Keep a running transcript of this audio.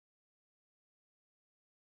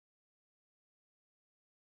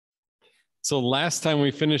So last time we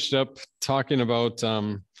finished up talking about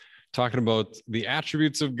the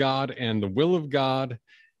attributes of God and the will of God,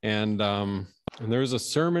 and there was a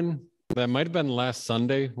sermon that might have been last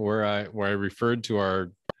Sunday where I referred to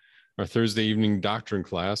our Thursday evening doctrine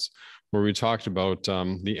class where we talked about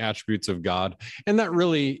the attributes of God, and that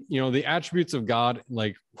really, the attributes of God,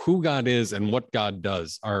 like who God is and what God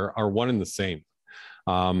does, are one and the same.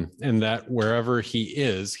 And that wherever he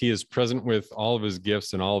is present with all of his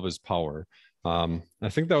gifts and all of his power. I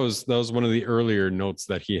think that was one of the earlier notes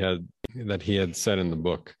that he had said in the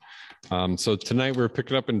book. So tonight we're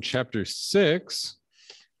picking up in chapter 6,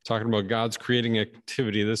 talking about God's creating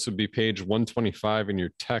activity. This would be page 125 in your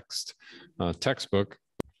textbook.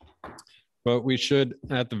 But we should,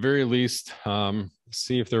 at the very least,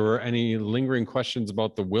 see if there were any lingering questions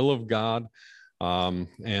about the will of God.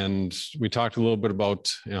 And we talked a little bit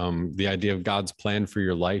about the idea of God's plan for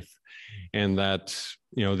your life, and that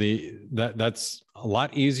that's a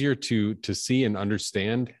lot easier to see and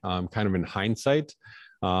understand, kind of in hindsight,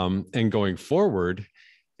 and going forward.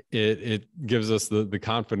 It gives us the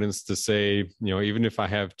confidence to say, even if I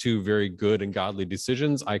have two very good and godly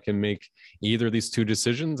decisions, I can make either of these two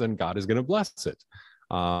decisions and God is going to bless it.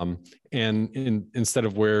 Instead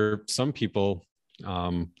of where some people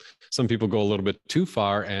go a little bit too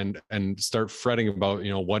far and start fretting about,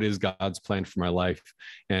 what is God's plan for my life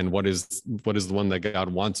and what is the one that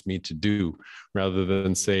God wants me to do, rather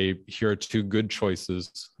than say, here are two good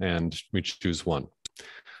choices and we choose one.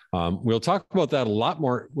 We'll talk about that a lot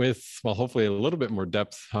more hopefully a little bit more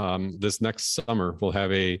depth. This next summer, we'll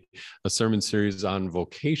have a sermon series on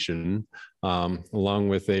vocation, along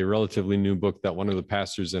with a relatively new book that one of the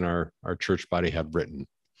pastors in our church body have written.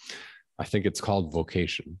 I think it's called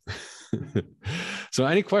Vocation. So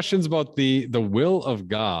any questions about the will of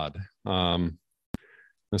God,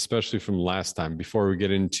 especially from last time, before we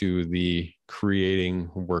get into the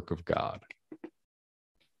creating work of God?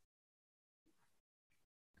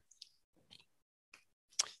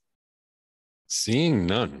 Seeing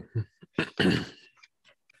none. Then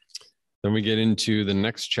we get into the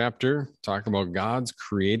next chapter, talking about God's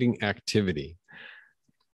creating activity.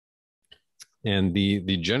 And the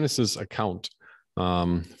Genesis account,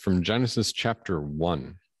 from Genesis chapter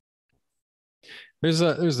 1. There's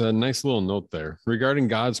a nice little note there regarding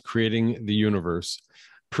God's creating the universe.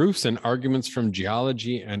 Proofs and arguments from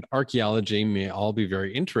geology and archaeology may all be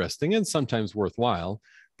very interesting and sometimes worthwhile,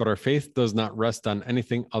 but our faith does not rest on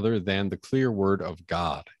anything other than the clear word of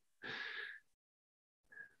God.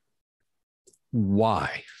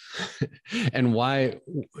 Why? And why?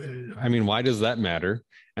 I mean, why does that matter?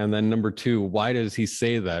 And then number two, why does he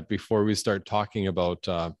say that before we start talking about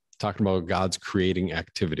God's creating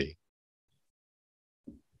activity?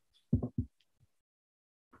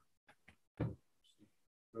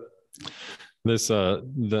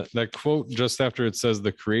 That quote just after it says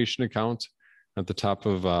the creation account at the top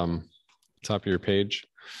of your page,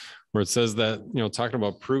 where it says that, talking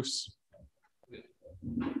about proofs,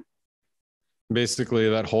 basically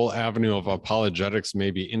that whole avenue of apologetics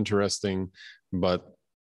may be interesting, but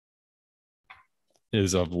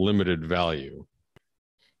is of limited value.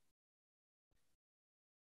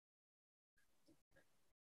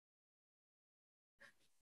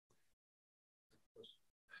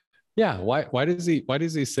 Yeah, why does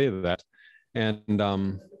he say that? And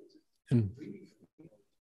mm-hmm.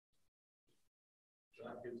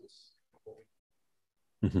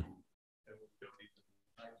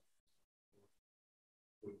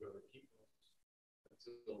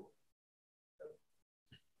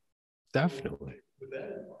 Definitely.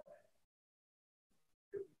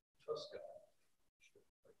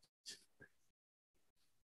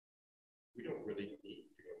 We don't really need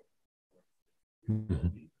to go. Mm-hmm.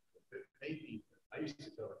 Maybe I used to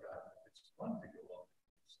tell a guy it's fun to go along.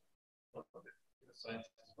 Science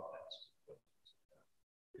is about that.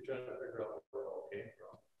 You're trying to figure out where it all came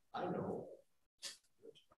from. I know,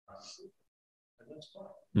 and that's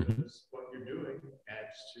fine. Mm-hmm. Because what you're doing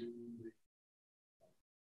adds to the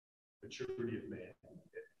maturity of man.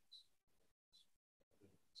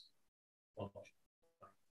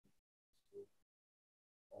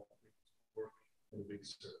 In a big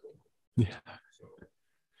circle. Yeah. So,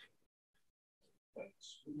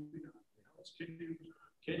 can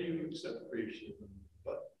you separate them?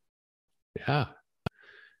 But yeah,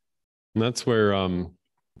 and that's where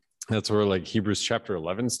like Hebrews chapter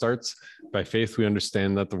 11 starts. By faith, we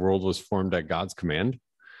understand that the world was formed at God's command,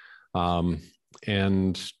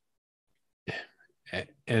 and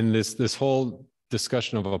this whole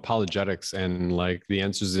discussion of apologetics and like the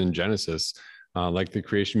answers in Genesis, like the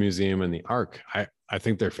Creation Museum and the Ark, I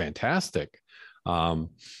think they're fantastic.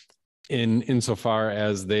 insofar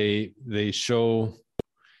as they show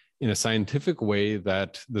in a scientific way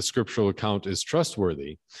that the scriptural account is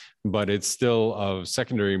trustworthy, but it's still of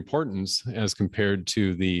secondary importance as compared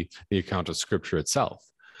to the account of scripture itself.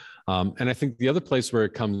 And I think the other place where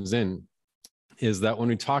it comes in is that when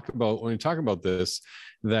we talk about this,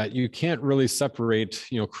 that you can't really separate,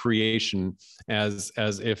 creation as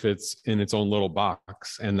if it's in its own little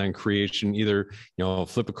box, and then creation, either,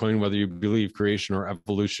 flip a coin whether you believe creation or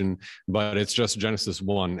evolution, but it's just Genesis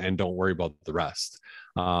 1 and don't worry about the rest.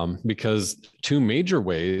 Because two major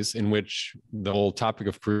ways in which the whole topic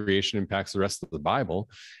of creation impacts the rest of the Bible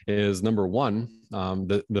is, number one,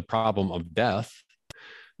 the problem of death.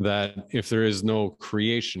 That if there is no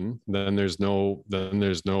creation, then there's no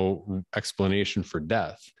explanation for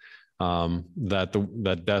death.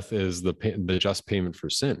 That death is the just payment for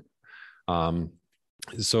sin.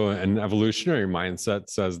 So an evolutionary mindset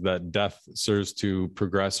says that death serves to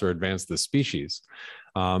progress or advance the species.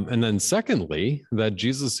 And then secondly, that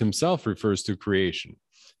Jesus himself refers to creation.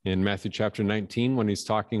 In Matthew chapter 19, when he's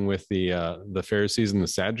talking with the Pharisees and the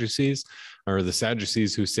Sadducees, or the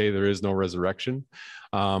Sadducees who say there is no resurrection,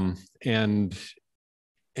 or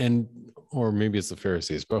maybe it's the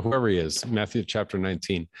Pharisees, but whoever he is, Matthew chapter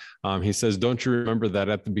 19, he says, "Don't you remember that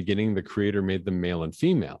at the beginning the Creator made them male and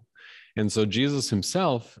female?" And so Jesus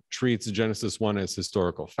himself treats Genesis 1 as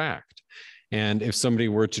historical fact. And if somebody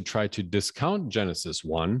were to try to discount Genesis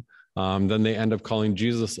 1, then they end up calling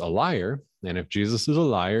Jesus a liar. And if Jesus is a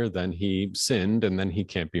liar, then he sinned, and then he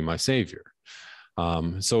can't be my savior.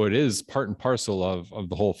 So it is part and parcel of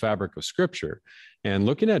the whole fabric of Scripture. And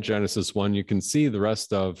looking at Genesis 1, you can see the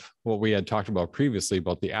rest of what we had talked about previously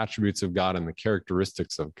about the attributes of God and the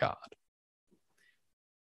characteristics of God.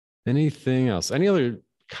 Anything else? Any other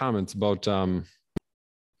comments about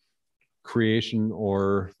creation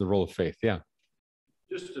or the role of faith? Yeah.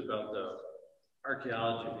 Just about the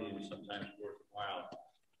archaeology being sometimes worthwhile.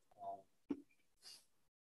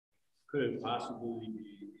 Could it possibly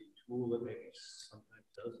be a tool that maybe sometimes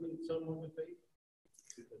does need someone with faith?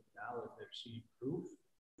 Because now that they've seen proof?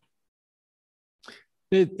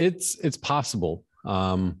 It's possible.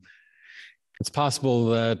 It's possible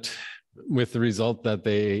that with the result that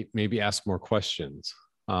they maybe ask more questions.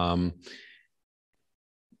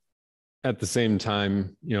 At the same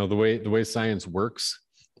time, the way science works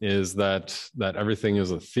is that everything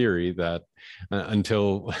is a theory, that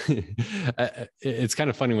until it's kind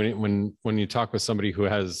of funny when you talk with somebody who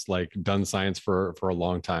has like done science for a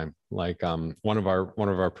long time. Like one of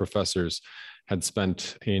our professors had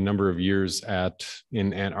spent a number of years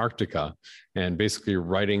in Antarctica and basically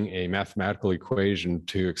writing a mathematical equation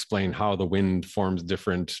to explain how the wind forms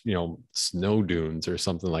different, snow dunes or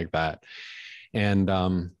something like that. And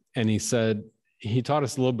he said, he taught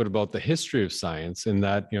us a little bit about the history of science, in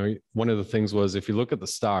that, one of the things was, if you look at the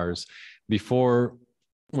stars, before,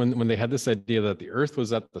 when they had this idea that the Earth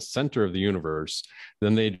was at the center of the universe,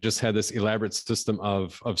 then they just had this elaborate system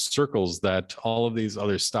of circles that all of these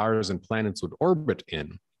other stars and planets would orbit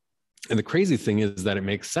in. And the crazy thing is that it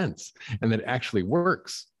makes sense and that it actually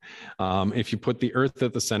works. If you put the Earth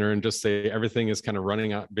at the center and just say everything is kind of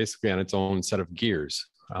running out basically on its own set of gears.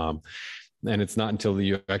 And it's not until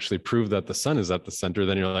you actually prove that the sun is at the center,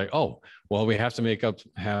 then you're like, oh, well, we have to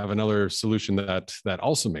have another solution that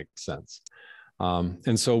also makes sense.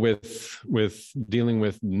 And so with dealing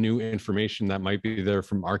with new information that might be there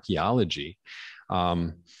from archaeology,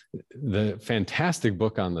 the fantastic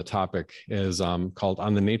book on the topic is called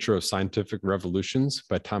On the Nature of Scientific Revolutions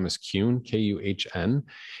by Thomas Kuhn, Kuhn.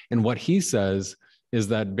 And what he says is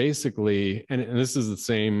that basically, and this is the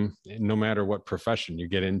same no matter what profession you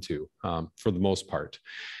get into, for the most part,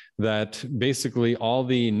 that basically all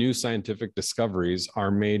the new scientific discoveries are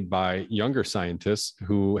made by younger scientists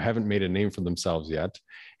who haven't made a name for themselves yet,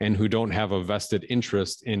 and who don't have a vested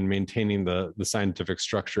interest in maintaining the scientific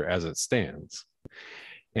structure as it stands.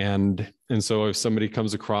 And so if somebody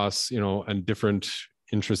comes across, a different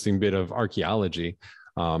interesting bit of archaeology,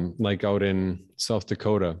 like out in South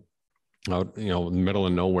Dakota, out, in the middle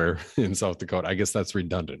of nowhere in South Dakota. I guess that's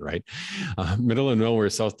redundant, right? Middle of nowhere,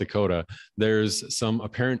 South Dakota. There's some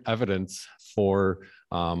apparent evidence for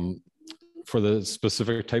the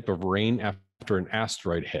specific type of rain after an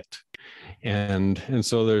asteroid hit. And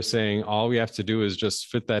so they're saying all we have to do is just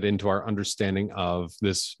fit that into our understanding of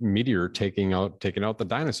this meteor taking out the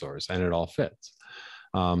dinosaurs, and it all fits.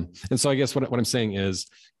 And so I guess what I'm saying is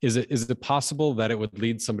it possible that it would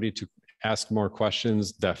lead somebody to ask more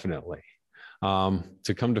questions? Definitely.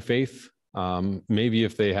 To come to faith, maybe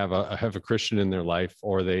if they have a Christian in their life,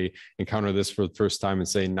 or they encounter this for the first time and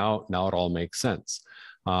say, now it all makes sense.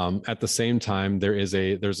 At the same time, there's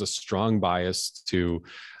a strong bias to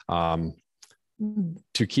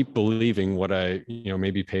keep believing what I,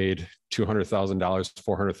 maybe paid $200,000,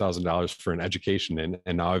 $400,000 for an education in,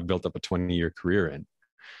 and now I've built up a 20-year career in.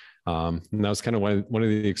 And that was kind of one of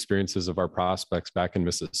the experiences of our prospects back in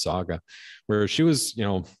Mississauga, where she was,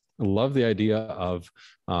 love the idea of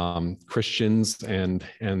Christians and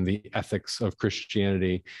the ethics of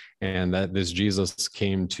Christianity, and that this Jesus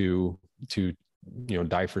came to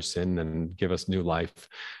die for sin and give us new life.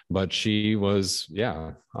 But she was,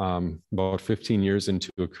 about 15 years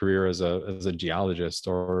into a career as a geologist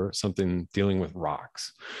or something, dealing with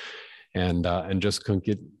rocks, and just couldn't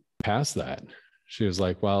get past that. She was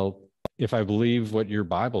like, well, if I believe what your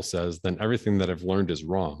Bible says, then everything that I've learned is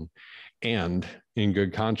wrong. And in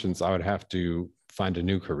good conscience, I would have to find a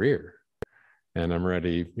new career. And I'm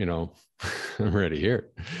ready, I'm ready here.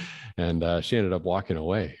 And she ended up walking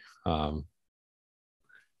away.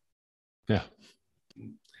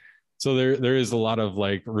 So there is a lot of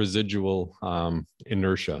like residual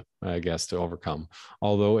inertia, I guess, to overcome.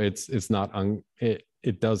 Although it's not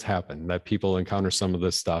it does happen that people encounter some of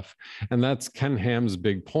this stuff, and that's Ken Ham's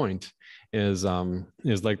big point. Is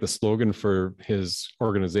like the slogan for his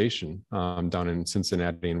organization down in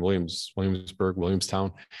Cincinnati and Williamsburg,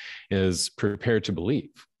 Williamstown, is prepare to believe,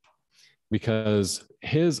 because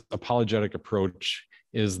his apologetic approach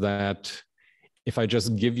is that if I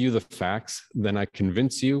just give you the facts, then I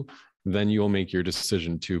convince you, then you'll make your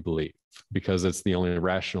decision to believe, because it's the only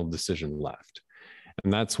rational decision left.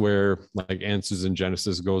 And that's where like Answers in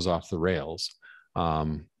Genesis goes off the rails.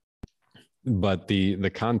 But the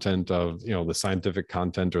content of, the scientific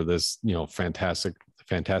content, or this,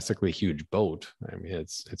 fantastically huge boat, I mean,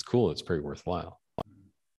 it's cool. It's pretty worthwhile.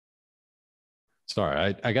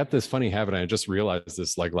 Sorry, I got this funny habit. I just realized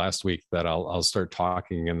this like last week, that I'll start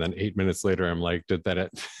talking, and then 8 minutes later, I'm like, did that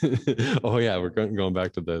it? Oh yeah, we're going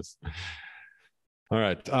back to this. All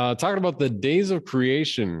right, talking about the days of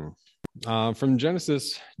creation from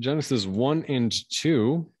Genesis 1 and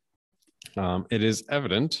 2. It is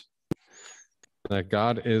evident that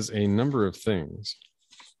God is a number of things.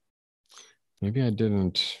 Maybe I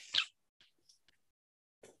didn't.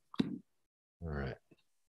 All right.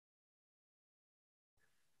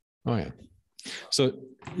 Oh yeah. So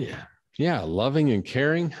yeah, loving and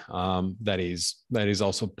caring. That he's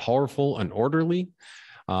also powerful and orderly,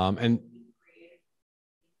 and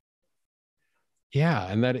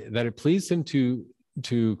that it pleased him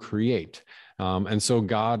to create. And so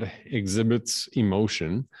God exhibits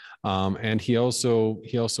emotion, and he also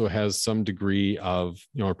has some degree of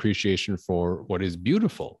appreciation for what is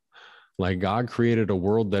beautiful. Like God created a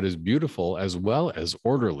world that is beautiful as well as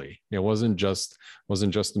orderly. It wasn't just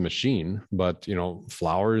a machine, but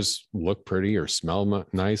flowers look pretty or smell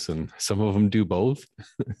nice, and some of them do both.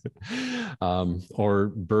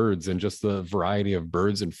 Or birds, and just the variety of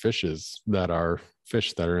birds and fish that are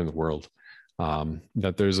in the world.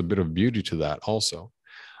 That there's a bit of beauty to that also.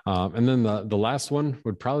 And then the last one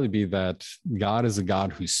would probably be that God is a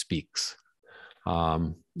God who speaks,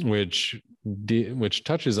 which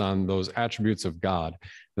touches on those attributes of God,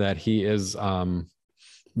 that he is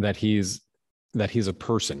that he's a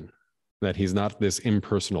person, that he's not this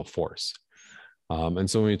impersonal force. And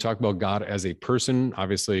so when we talk about God as a person,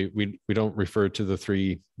 obviously we don't refer to the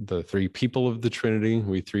three people of the Trinity.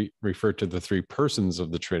 We refer to the three persons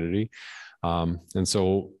of the Trinity. And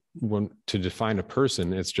so to define a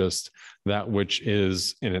person, it's just that which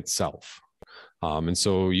is in itself. And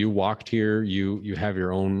so you walked here, you have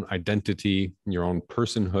your own identity, your own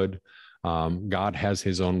personhood. God has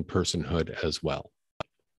his own personhood as well.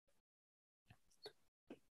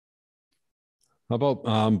 How about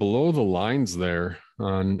below the lines there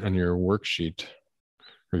on your worksheet,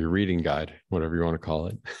 or your reading guide, whatever you want to call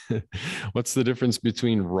it? What's the difference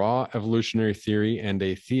between raw evolutionary theory and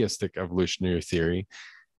a theistic evolutionary theory?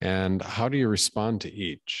 And how do you respond to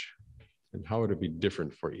each? And how would it be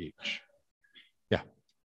different for each? Yeah.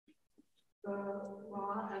 The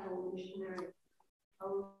raw evolutionary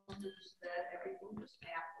poses that everything just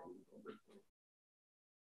happened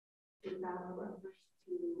without reference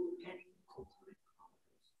to any ultimate cause.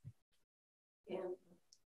 And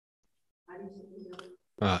how do you say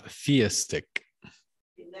theistic.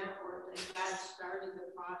 In that word, that God started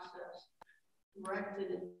the process,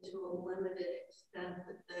 directed it to a limited extent,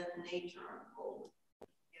 that then nature unfolded.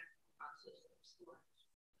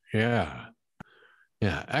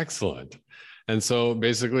 Yeah, excellent. And so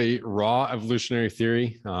basically raw evolutionary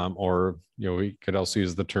theory, or we could also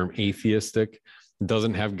use the term atheistic,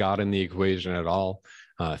 doesn't have God in the equation at all.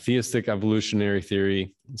 Theistic evolutionary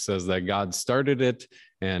theory says that God started it,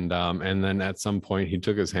 and then at some point he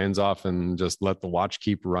took his hands off and just let the watch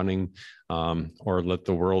keep running, or let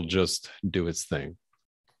the world just do its thing.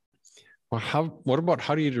 Well, what about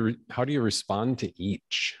how do you respond to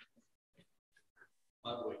each?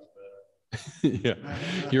 My way's Yeah,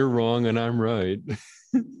 you're wrong and I'm right. better.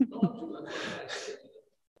 No, that's what I said to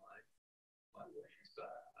them. My way is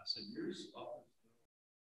better. I said, yours offers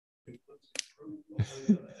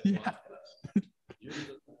Yeah. Yours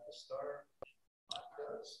doesn't have to start. Mine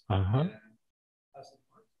does. Uh-huh. And I said,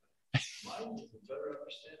 mine is a better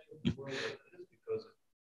understanding of the world as it is because it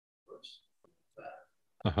first fact.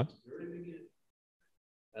 Uh-huh. It's the very beginning.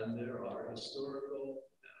 And there are historical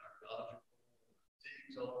and archaeological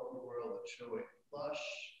digs all over the world that show a lush,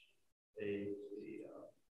 a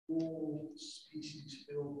full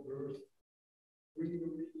species-filled earth,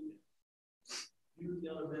 greenery, beauty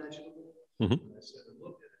unimaginable. Mm-hmm. And I said,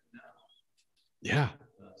 look at it now. Yeah.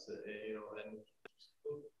 I said, and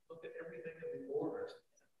look at everything in the order.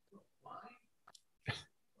 Mine is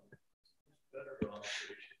better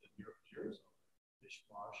observation than yours.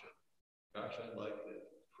 Mishmash of, gosh, I'd like to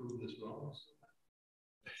prove this wrong.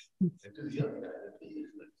 And to the other guy, the thing,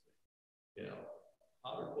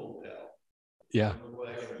 hot or cold towel. Yeah.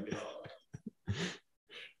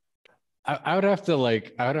 I would have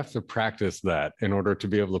to practice that in order to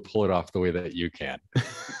be able to pull it off the way that you can.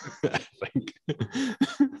 I think.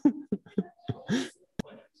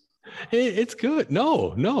 It's good.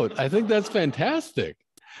 No, I think that's fantastic.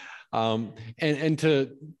 And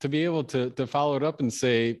to be able to follow it up and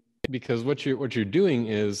say, because what you're doing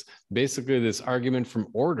is basically this argument from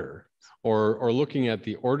order, or looking at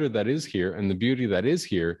the order that is here and the beauty that is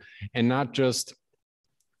here, and not just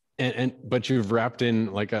but you've wrapped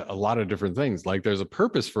in like a lot of different things. Like there's a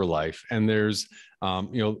purpose for life, and there's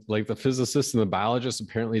like the physicists and the biologists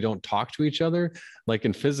apparently don't talk to each other. Like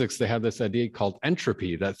in physics, they have this idea called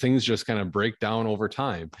entropy, that things just kind of break down over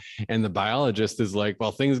time. And the biologist is like,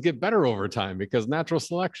 well, things get better over time because natural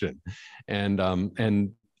selection. And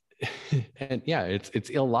yeah, it's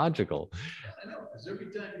illogical. I know, because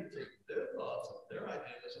every time you take their thoughts, their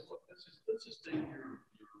ideas, and look, let's just take your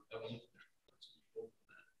evolutionary principle.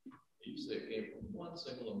 You say it came from one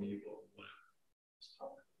single amoeba, whatever.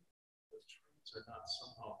 The traits are not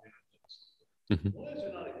somehow interlinked. Why is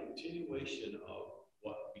there not a continuation of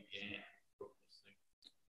what began from this thing?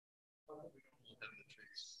 How come we don't have the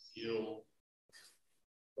traits gill,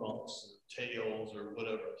 trunks, or tails, or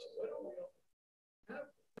whatever? So why don't we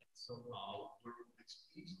have somehow where it's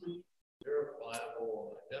easily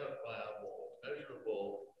verifiable, identifiable,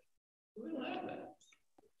 measurable? We don't have that.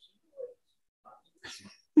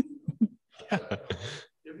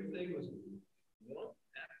 Everything was one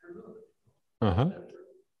after another. Uh-huh.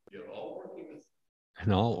 You're all working with,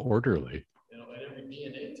 and all orderly. and every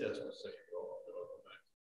DNA test will say, oh, go back.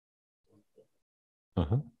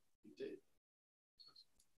 Uh-huh.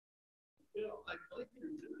 I like your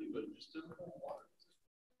theory, but it just doesn't hold water.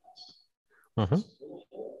 Uh-huh.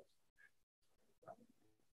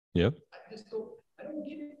 Yep. I don't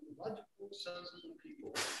get it. Logical, sensible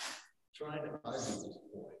people trying to argue this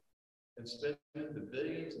point and spend the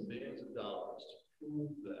billions and billions of dollars to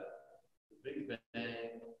prove that the Big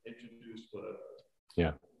Bang introduced whatever.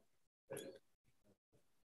 Yeah.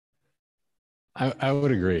 I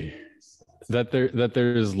would agree that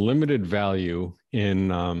there is limited value in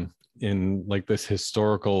like this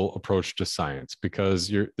historical approach to science,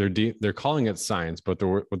 because they're calling it science, but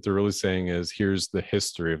what they're really saying is, here's the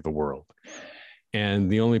history of the world, and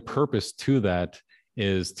the only purpose to that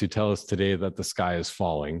is to tell us today that the sky is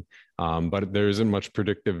falling, but there isn't much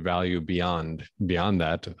predictive value beyond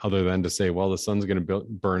that, other than to say, well, the sun's going to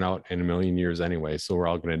burn out in 1 million years anyway, so we're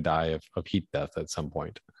all going to die of heat death at some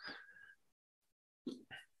point.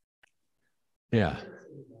 Yeah.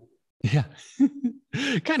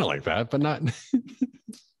 Kind of like that, but not.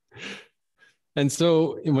 And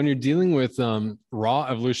so when you're dealing with raw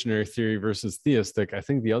evolutionary theory versus theistic, I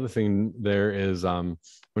think the other thing there is, when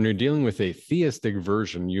you're dealing with a theistic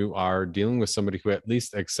version, you are dealing with somebody who at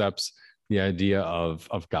least accepts the idea of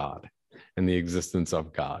God and the existence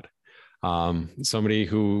of God. Somebody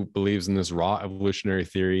who believes in this raw evolutionary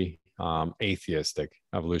theory, atheistic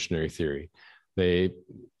evolutionary theory.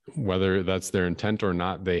 Whether that's their intent or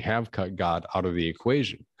not, they have cut God out of the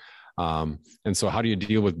equation. And so how do you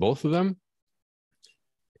deal with both of them?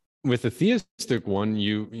 With the theistic one,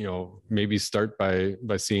 you maybe start by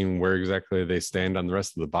seeing where exactly they stand on the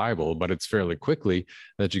rest of the Bible, but it's fairly quickly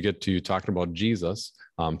that you get to talking about Jesus,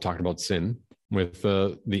 talking about sin. With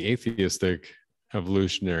the atheistic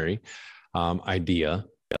evolutionary idea,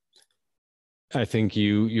 I think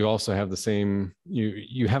you also have the same,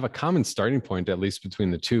 you have a common starting point, at least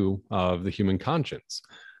between the two, of the human conscience,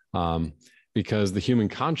 um, because the human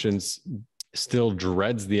conscience still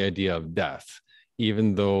dreads the idea of death,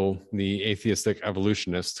 even though the atheistic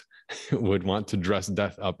evolutionist would want to dress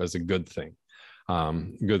death up as a good thing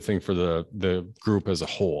for the group as a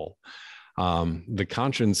whole. The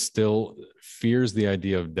conscience still fears the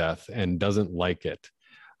idea of death and doesn't like it,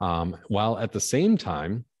 while at the same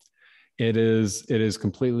time, it is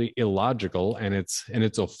completely illogical, and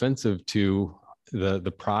it's offensive to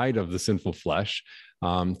the pride of the sinful flesh,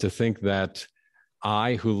 to think that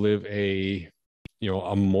I, who live a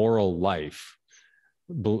moral life,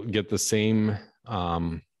 get the same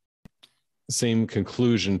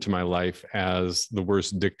conclusion to my life as the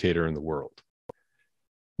worst dictator in the world,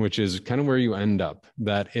 which is kind of where you end up.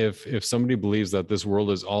 That if somebody believes that this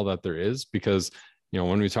world is all that there is, because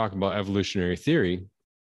when we talk about evolutionary theory,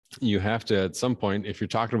 you have to, at some point, if you're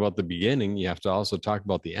talking about the beginning, you have to also talk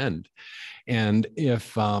about the end. And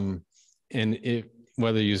if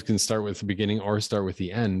whether you can start with the beginning or start with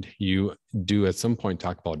the end, you do at some point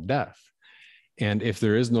talk about death. And if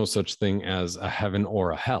there is no such thing as a heaven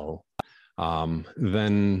or a hell,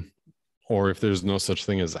 then, or if there's no such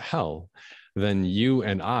thing as a hell, then you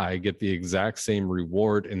and I get the exact same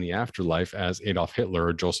reward in the afterlife as Adolf Hitler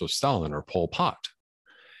or Joseph Stalin or Pol Pot.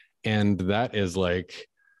 And that is like,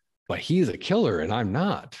 but he's a killer and I'm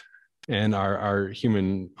not. And our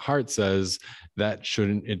human heart says that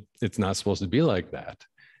it's not supposed to be like that.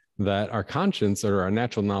 That our conscience or our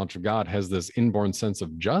natural knowledge of God has this inborn sense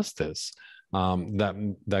of justice,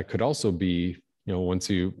 that could also be, once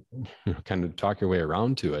you kind of talk your way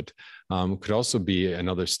around to it, could also be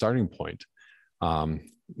another starting point.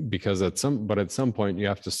 Because at some point you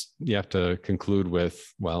have to conclude with,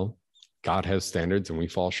 well, God has standards and we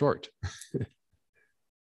fall short.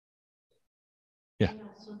 Yeah.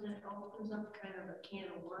 So that opens up kind of a can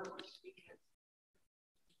of worms, because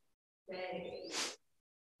they,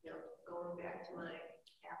 going back to my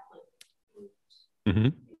Catholic roots,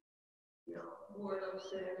 mortal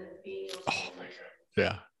sin and venial sin,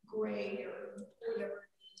 yeah, gray or whatever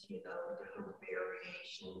it is, different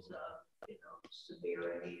variations of,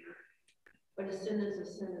 severity. But a sin is a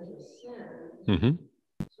sin is a sin.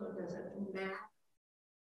 So it doesn't matter.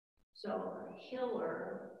 So a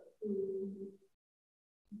killer who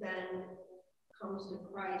then comes to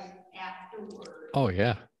Christ afterward. Oh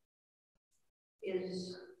yeah.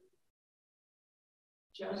 Is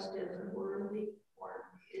just as worthy, or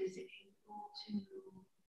is able to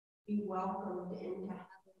be welcomed into heaven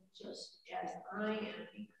just as I am,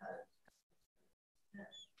 because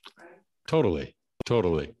right?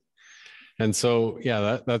 Totally. And so,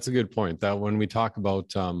 yeah, that's a good point. That when we talk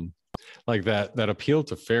about like that appeal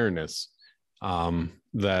to fairness,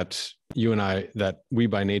 that you and I, that we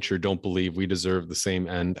by nature don't believe we deserve the same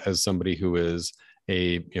end as somebody who is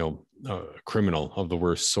a criminal of the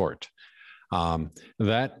worst sort.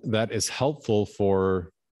 That is helpful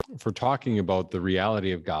for talking about the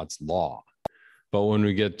reality of God's law. But when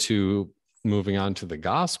we get to moving on to the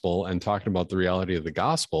gospel and talking about the reality of the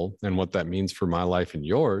gospel and what that means for my life and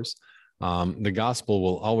yours, the gospel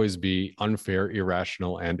will always be unfair,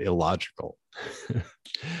 irrational, and illogical,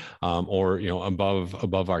 or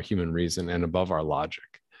above our human reason and above our logic,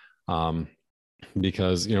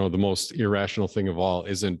 because the most irrational thing of all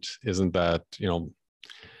isn't that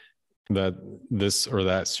that this or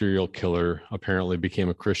that serial killer apparently became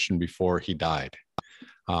a Christian before he died.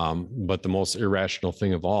 But the most irrational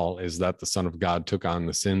thing of all is that the Son of God took on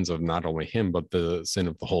the sins of not only him, but the sin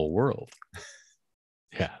of the whole world.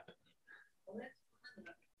 Yeah.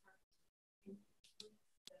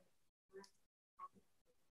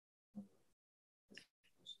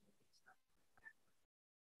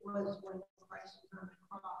 Was when Christ was on the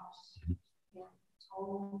cross and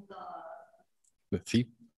told the thief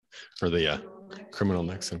or the criminal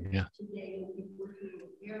next to him. Yeah. Today you'll be with me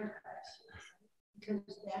in paradise. Because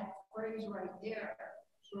that phrase right there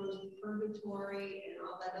throws purgatory and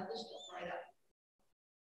all that other stuff right up.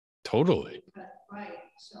 Totally. Right.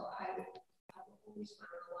 So I've always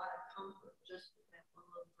found a lot of comfort just in that one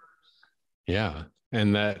little verse. Yeah.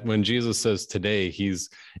 And that when Jesus says today,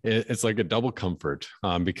 it's like a double comfort,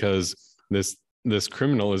 because this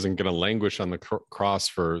criminal isn't going to languish on the cross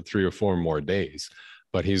for 3 or 4 more days,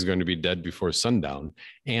 but he's going to be dead before sundown.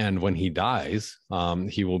 And when he dies,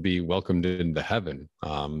 he will be welcomed into heaven,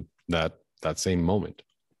 that same moment.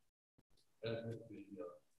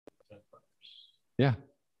 Yeah.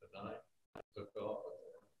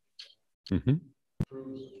 Mm-hmm.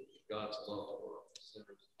 Proves God's love for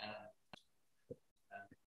sinners and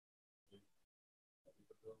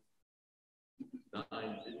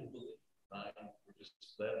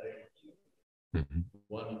just that Mhm.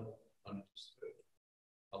 one understood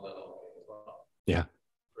how that all came about. Yeah.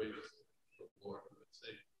 Praise the Lord for that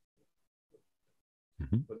sake.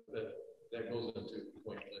 Mhm. But that goes into the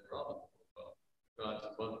point later on about God's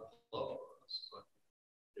abundant love for us, but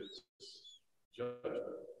His judgment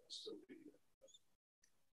still be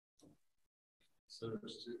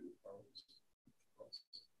sinners too.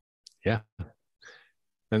 Yeah.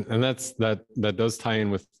 And that does tie in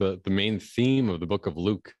with the main theme of the book of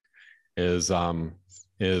Luke is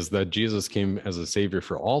that Jesus came as a savior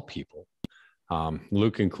for all people.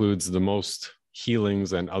 Luke includes the most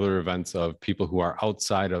healings and other events of people who are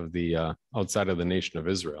outside of the nation of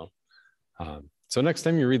Israel. So next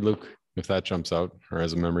time you read Luke, if that jumps out or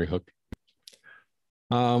as a memory hook.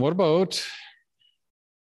 How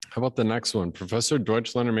about the next one? Professor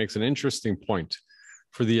Deutschlander makes an interesting point.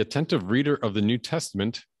 For the attentive reader of the New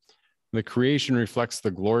Testament, the creation reflects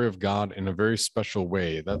the glory of God in a very special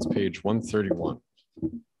way. That's page 131.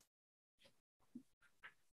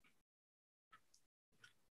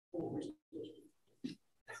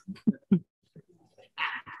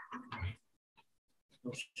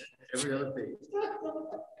 Every other page.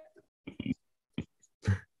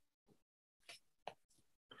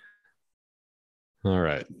 All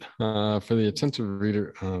right. For the attentive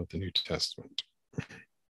reader of the New Testament. I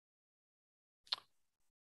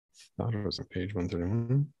thought it was on page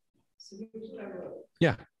 131.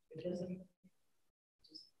 Yeah.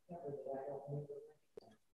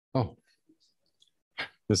 Oh.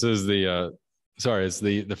 This is it's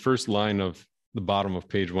the first line of the bottom of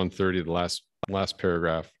page 130, the last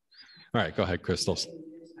paragraph. All right, go ahead, Crystals.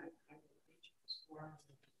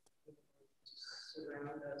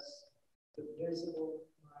 Surround us with visible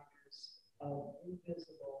reminders of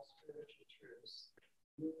invisible spiritual truths.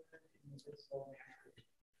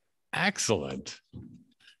 Excellent.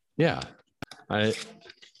 Yeah.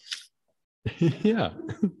 Yeah.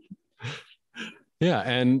 Yeah,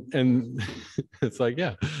 and it's like,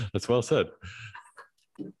 yeah, that's well said.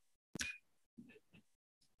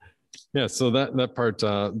 Yeah, so that part,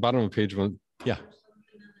 bottom of page 1, yeah.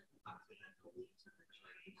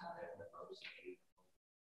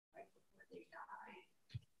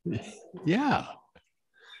 Yeah,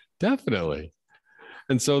 definitely.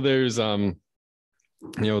 And so there's the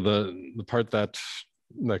part that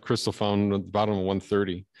Crystal found at the bottom of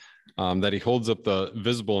 130, that he holds up the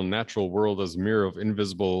visible and natural world as a mirror of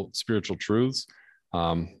invisible spiritual truths,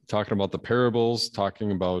 talking about the parables,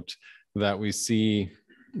 talking about that we see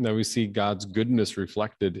God's goodness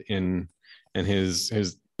reflected in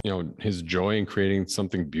his joy in creating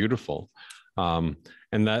something beautiful, and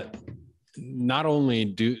that not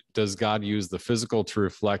only does God use the physical to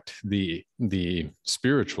reflect the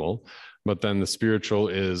spiritual, but then the spiritual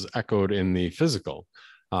is echoed in the physical.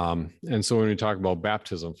 And so when we talk about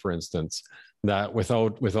baptism, for instance, that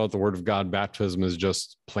without the word of God, baptism is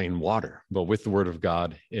just plain water. But with the word of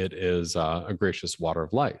God, it is a gracious water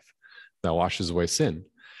of life that washes away sin.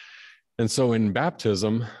 And so in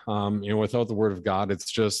baptism, without the word of God,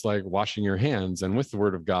 it's just like washing your hands. And with the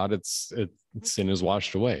word of God, sin is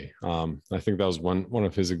washed away. I think that was one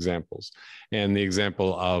of his examples. And the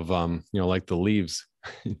example of, like the leaves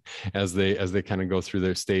as they kind of go through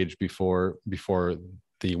their stage before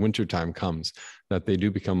the winter time comes, that they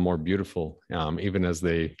do become more beautiful, even as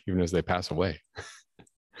they pass away.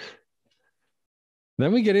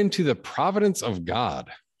 Then we get into the providence of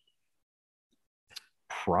God.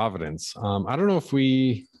 Providence. I don't know if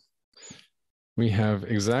we have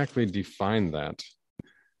exactly defined that.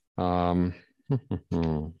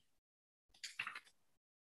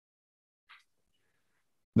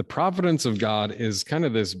 The providence of God is kind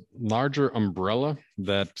of this larger umbrella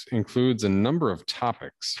that includes a number of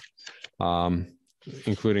topics,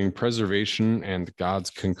 including preservation and God's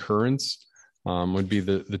concurrence, would be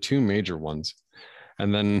the two major ones.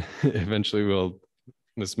 And then eventually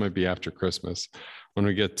this might be after Christmas, when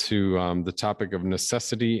we get to the topic of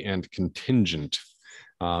necessity and contingent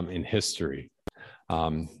in history.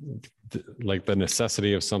 Like the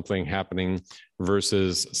necessity of something happening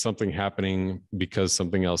versus something happening because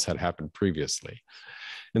something else had happened previously.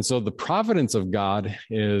 And so the providence of God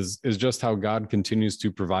is just how God continues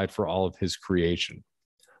to provide for all of his creation,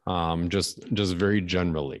 just very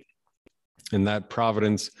generally. And that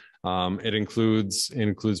providence, it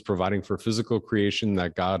includes providing for physical creation,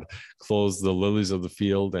 that God clothes the lilies of the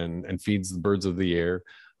field and feeds the birds of the air.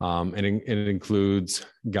 And it includes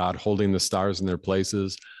God holding the stars in their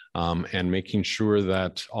places, and making sure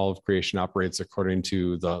that all of creation operates according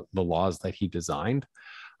to the laws that he designed.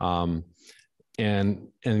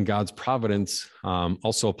 And God's providence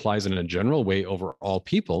also applies in a general way over all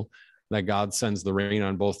people, that God sends the rain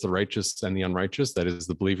on both the righteous and the unrighteous, that is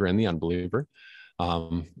the believer and the unbeliever,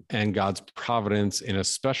 and God's providence in a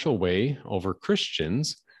special way over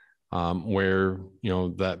Christians, where,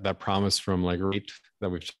 that promise from like that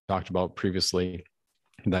we've talked about previously,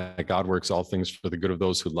 that God works all things for the good of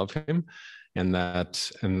those who love him, and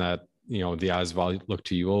that the eyes of all look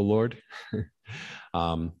to you, O Lord.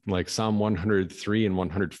 Like Psalm 103 and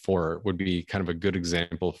 104 would be kind of a good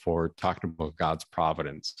example for talking about God's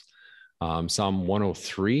providence. Psalm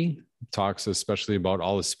 103 talks especially about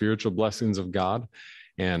all the spiritual blessings of God.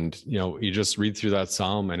 And, you just read through that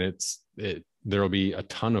Psalm and there will be a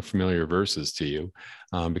ton of familiar verses to you,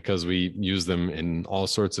 because we use them in all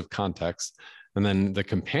sorts of contexts. And then the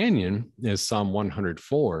companion is Psalm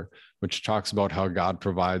 104, which talks about how God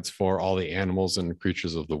provides for all the animals and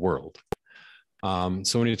creatures of the world.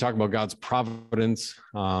 So when you talk about God's providence,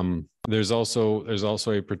 there's also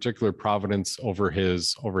a particular providence over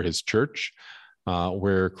his church,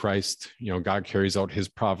 where Christ, God carries out his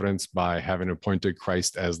providence by having appointed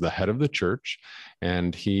Christ as the head of the church,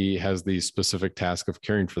 and he has the specific task of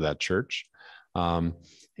caring for that church.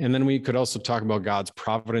 And then we could also talk about God's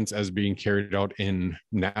providence as being carried out in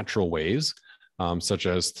natural ways, such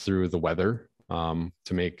as through the weather,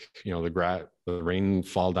 to make, the rain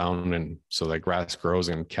fall down and so that grass grows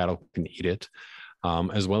and cattle can eat it,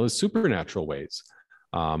 as well as supernatural ways,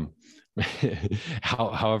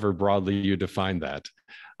 however broadly you define that.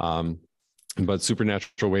 But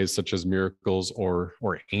supernatural ways such as miracles or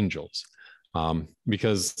angels,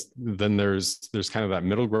 because then there's kind of that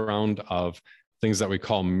middle ground of things that we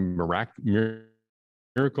call miracles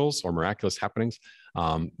or miraculous happenings,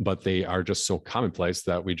 but they are just so commonplace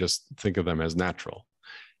that we just think of them as natural.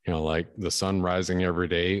 Like the sun rising every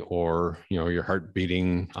day, or, your heart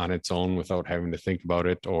beating on its own without having to think about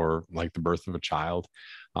it, or like the birth of a child.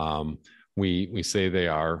 We say they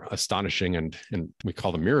are astonishing and we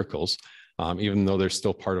call them miracles, even though they're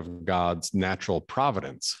still part of God's natural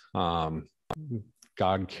providence.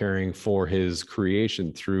 God caring for his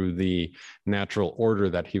creation through the natural order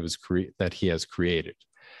that he has created.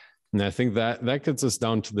 And I think that gets us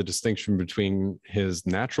down to the distinction between his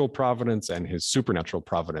natural providence and his supernatural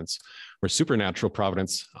providence, where supernatural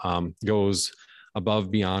providence goes above,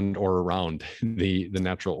 beyond, or around the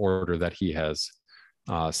natural order that he has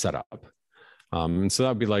set up. And so that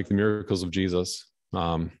would be like the miracles of Jesus,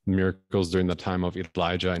 miracles during the time of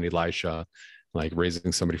Elijah and Elisha, like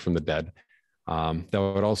raising somebody from the dead. That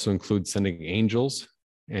would also include sending angels,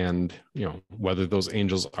 and, whether those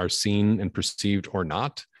angels are seen and perceived or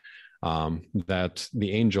not, that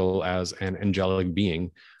the angel as an angelic being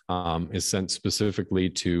is sent specifically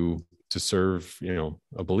to serve,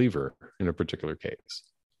 a believer in a particular case.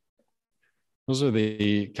 Those are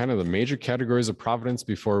the kind of the major categories of providence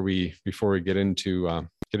before we get into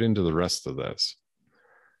the rest of this.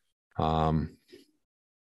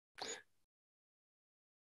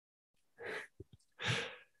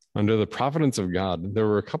 Under the providence of God, there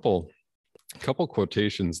were a couple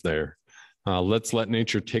quotations there. Let's let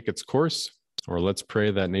nature take its course, or let's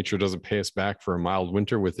pray that nature doesn't pay us back for a mild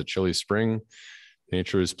winter with a chilly spring.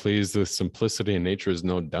 Nature is pleased with simplicity, and nature is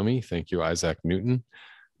no dummy. Thank you, Isaac Newton.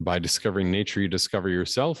 By discovering nature, you discover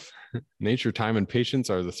yourself. Nature, time, and patience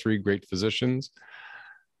are the three great physicians.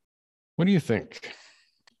 What do you think?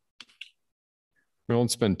 We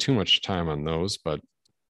won't spend too much time on those, but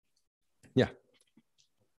yeah.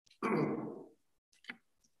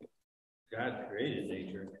 God created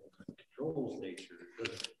nature, controls nature.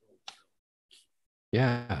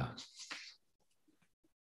 Yeah.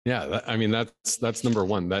 That's number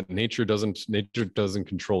one, that nature doesn't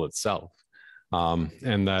control itself.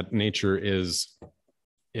 And that nature is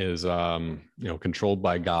controlled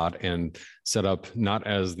by God and set up not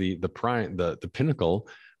as the pinnacle,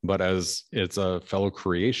 but as it's a fellow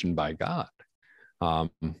creation by God.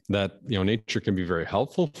 That nature can be very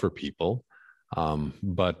helpful for people,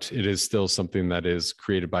 but it is still something that is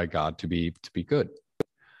created by God to be good.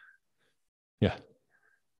 Yeah.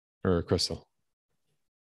 Or Crystal.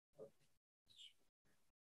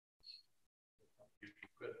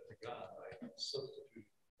 Substitute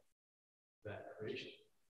that creation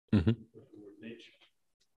Mm-hmm. with the word nature,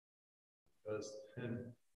 because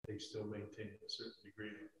then they still maintain a certain degree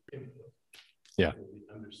of input. Yeah.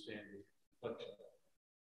 The understanding, reflection.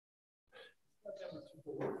 Not that much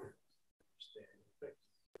people work understanding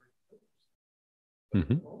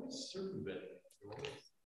things. Always circumventing.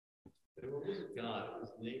 There was a God, it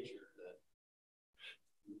was nature that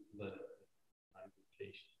led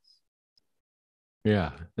modifications.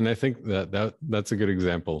 Yeah, and I think that's a good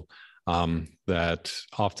example, that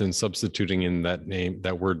often substituting in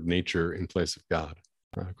that word nature in place of God.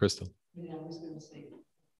 Crystal. I was going to say,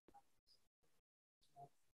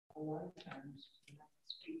 a lot of times when I'm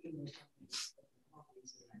speaking with somebody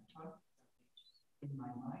that I'm talking about, in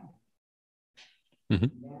my mind,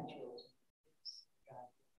 natural is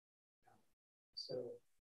God. So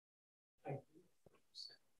I do.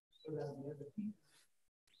 So that the other people,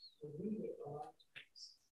 so really a lot of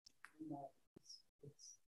times,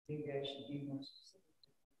 maybe I should be more specific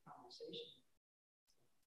to the conversation.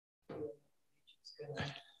 It's gonna,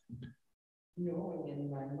 knowing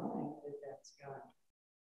in my mind that that's God.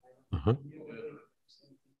 Uh-huh. I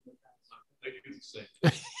think it's the same.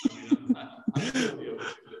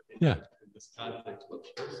 Yeah. In this context, what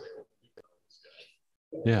they're saying,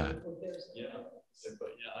 Yeah. yeah,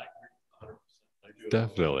 but yeah, I agree 100%. I do.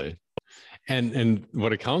 Definitely. And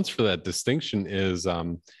what accounts for that distinction is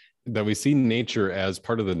that we see nature as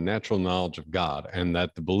part of the natural knowledge of God, and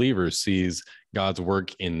that the believer sees God's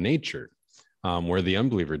work in nature, where the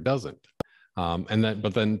unbeliever doesn't.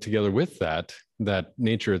 But then together with that, that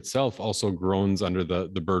nature itself also groans under the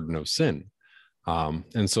burden of sin.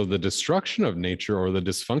 And so the destruction of nature, or the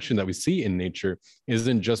dysfunction that we see in nature,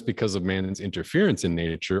 isn't just because of man's interference in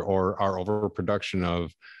nature or our overproduction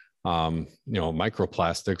of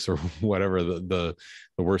microplastics or whatever the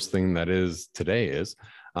worst thing that is today is,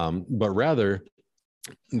 but rather,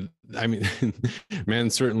 I mean, man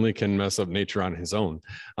certainly can mess up nature on his own,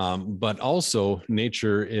 but also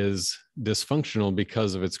nature is dysfunctional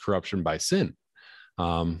because of its corruption by sin.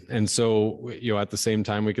 And so, at the same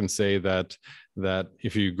time, we can say that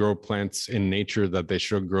if you grow plants in nature, that they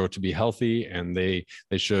should grow to be healthy, and they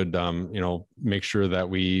should, make sure that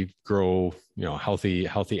we grow,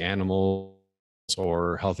 healthy animals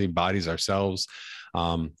or healthy bodies ourselves.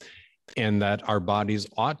 And that our bodies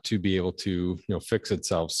ought to be able to, fix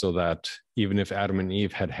itself, so that even if Adam and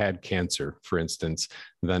Eve had cancer, for instance,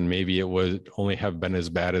 then maybe it would only have been as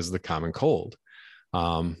bad as the common cold.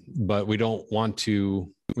 But we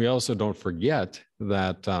also don't forget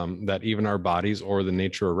that that even our bodies or the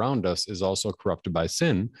nature around us is also corrupted by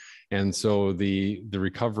sin. And so the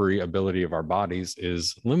recovery ability of our bodies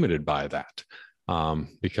is limited by that,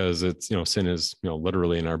 because it's, sin is,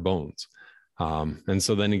 literally in our bones. And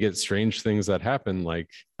so then you get strange things that happen, like,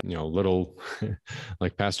 little,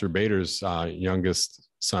 like Pastor Bader's youngest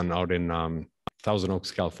son out in Thousand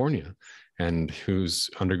Oaks, California, and who's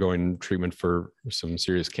undergoing treatment for some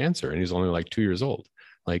serious cancer. And he's only like 2 years old.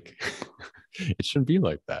 Like, it shouldn't be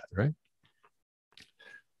like that, right?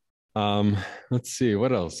 Let's see,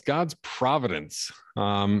 what else? God's providence.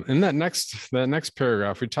 In that next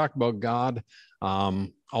paragraph, we talk about God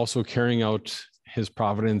also carrying out his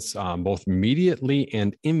providence both immediately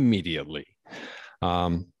and immediately.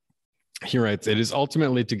 He writes, "It is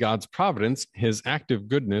ultimately to God's providence, his active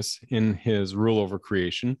goodness in his rule over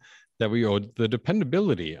creation, that we owe the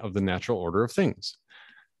dependability of the natural order of things."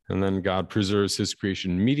 And then God preserves his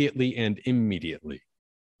creation immediately and immediately.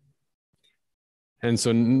 And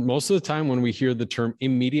so most of the time when we hear the term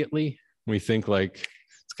immediately, we think like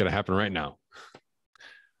it's going to happen right now.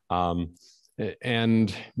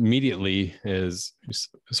 And immediately is,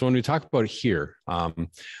 so when we talk about here,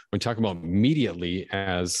 we talk about immediately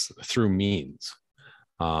as through means,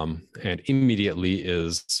 and immediately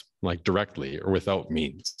is like directly or without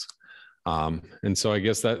means. And so I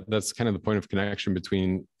guess that's kind of the point of connection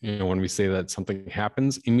between, when we say that something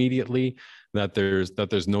happens immediately, that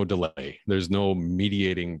there's no delay, there's no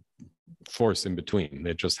mediating force in between.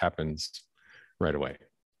 It just happens right away.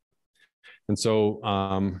 And so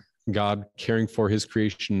God caring for his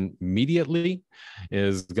creation immediately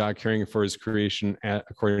is God caring for his creation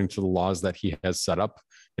according to the laws that he has set up,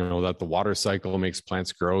 that the water cycle makes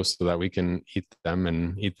plants grow so that we can eat them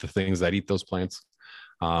and eat the things that eat those plants.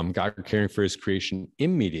 God caring for his creation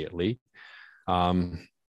immediately.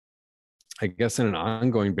 I guess in an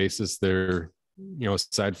ongoing basis there,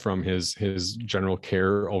 aside from his general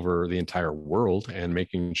care over the entire world and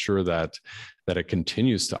making sure that it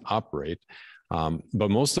continues to operate. But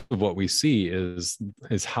most of what we see is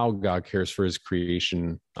how God cares for his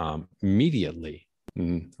creation immediately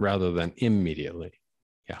rather than immediately.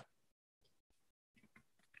 Yeah.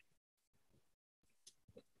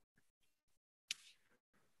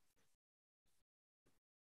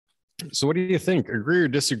 So what do you think? Agree or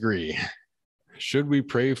disagree? Should we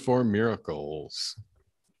pray for miracles?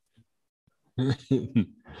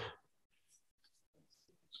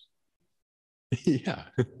 Yeah.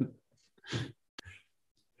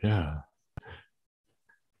 Yeah.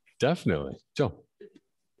 Definitely. Joe.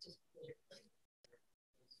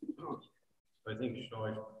 I think you should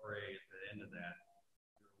always pray at the end of that.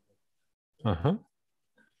 Uh-huh.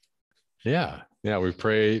 Yeah. we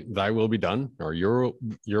pray thy will be done, or your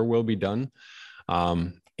will be done.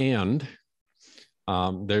 And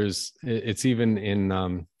it's even in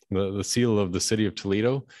the seal of the city of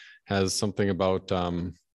Toledo has something about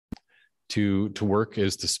to work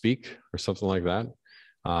is to speak, or something like that,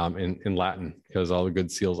 in Latin, because all the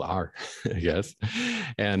good seals are, I guess.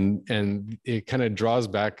 And it kind of draws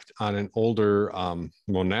back on an older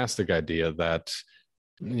monastic idea that,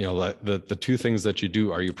 that the two things that you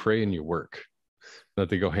do are you pray and you work, that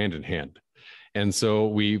they go hand in hand. And so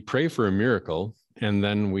we pray for a miracle, and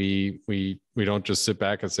then we don't just sit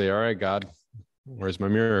back and say, all right, God, where's my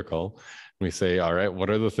miracle? We say, all right, what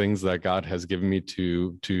are the things that God has given me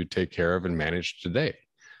to take care of and manage today?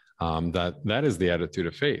 That is the attitude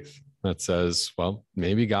of faith that says, well,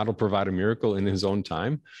 maybe God will provide a miracle in his own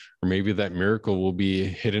time, or maybe that miracle will be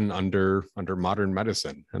hidden under modern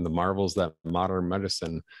medicine and the marvels that modern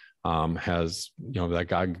medicine has, that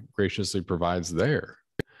God graciously provides there.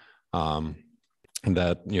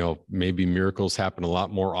 That, maybe miracles happen a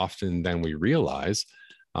lot more often than we realize,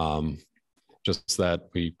 just that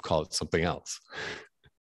we call it something else.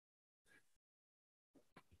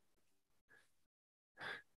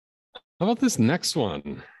 How about this next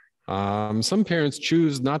one? Some parents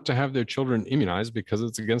choose not to have their children immunized because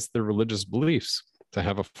it's against their religious beliefs to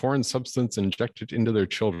have a foreign substance injected into their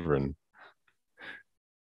children.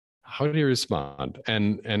 How do you respond?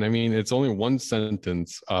 And I mean, it's only one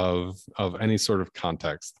sentence of any sort of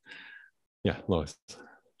context. Yeah, Lois.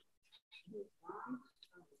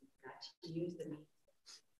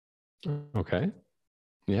 Okay.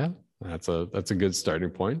 Yeah, that's a good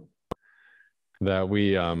starting point. That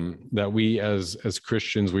we as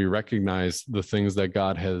Christians, we recognize the things that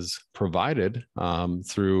God has provided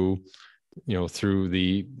through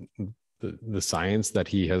the science that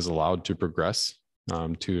he has allowed to progress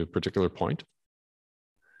to a particular point.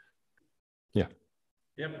 Yeah.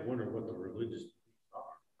 You have to wonder what the religious beliefs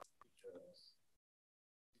are, because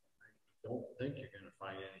I don't think you're going to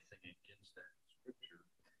find anything against that in Scripture.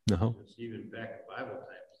 No. Because even back in Bible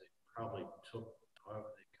times, they probably took however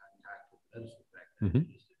they contacted medicine back then.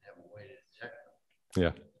 They just didn't have a way to detect them.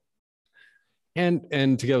 Yeah.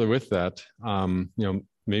 And together with that,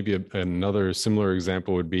 maybe another similar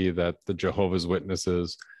example would be that the Jehovah's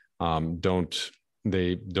Witnesses don't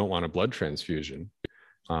want a blood transfusion.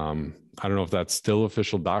 I don't know if that's still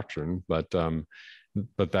official doctrine, but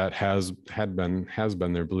that has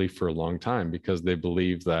been their belief for a long time, because they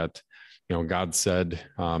believe that, God said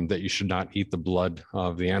that you should not eat the blood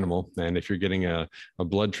of the animal. And if you're getting a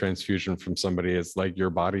blood transfusion from somebody, it's like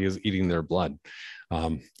your body is eating their blood.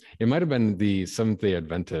 It might have been the Seventh-day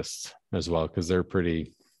Adventists as well, because they're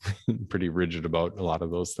pretty rigid about a lot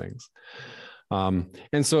of those things.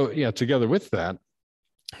 And so, yeah, together with that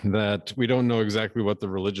we don't know exactly what the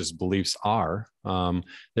religious beliefs are.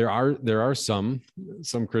 There are some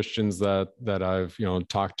Christians that I've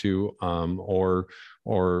talked to or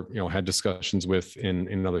had discussions with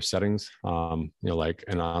in other settings, like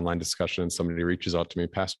an online discussion. Somebody reaches out to me,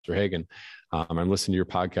 Pastor Hagen, I'm listening to your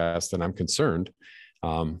podcast and I'm concerned,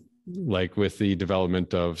 like with the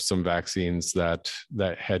development of some vaccines that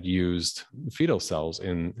had used fetal cells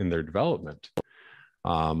in their development.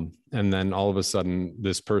 And then all of a sudden,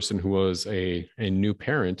 this person who was a new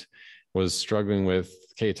parent was struggling with,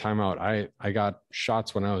 okay, timeout. I got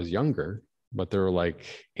shots when I was younger, but there were like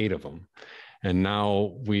 8 of them. And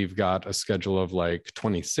now we've got a schedule of like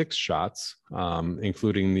 26 shots,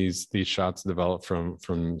 including these shots developed from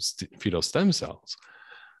fetal stem cells.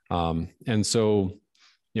 And so,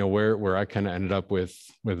 where I kind of ended up with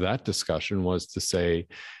that discussion was to say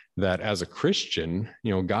that as a Christian,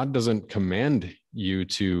 God doesn't command you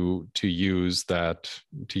to use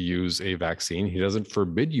a vaccine. He doesn't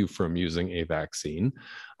forbid you from using a vaccine.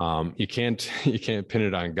 You can't pin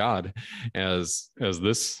it on God as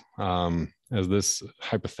this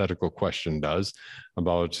hypothetical question does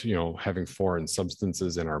about having foreign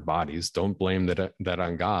substances in our bodies. Don't blame that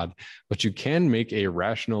on God, but you can make a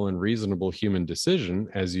rational and reasonable human decision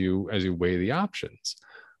as you weigh the options.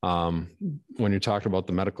 When you're talking about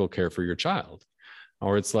the medical care for your child,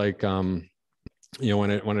 or it's like,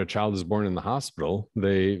 when a child is born in the hospital,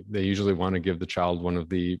 they usually want to give the child one of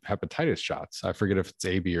the hepatitis shots. I forget if it's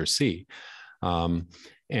A, B, or C.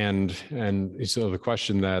 And so the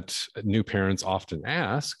question that new parents often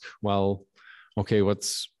ask, well, okay, what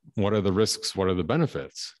are the risks? What are the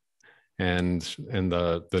benefits? And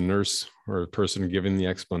the nurse or person giving the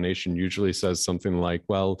explanation usually says something like,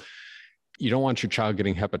 well, you don't want your child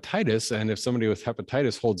getting hepatitis. And if somebody with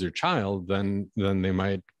hepatitis holds your child, then they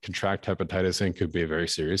might contract hepatitis and it could be a very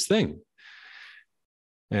serious thing.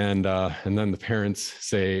 And then the parents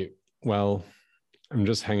say, well, I'm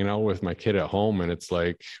just hanging out with my kid at home, and it's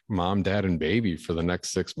like mom, dad, and baby for the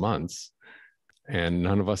next 6 months, and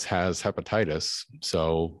none of us has hepatitis.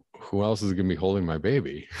 So who else is going to be holding my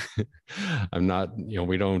baby? I'm not,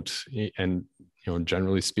 we don't, and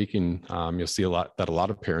generally speaking, you'll see a lot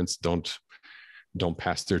of parents don't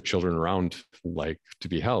pass their children around like to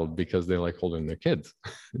be held because they like holding their kids.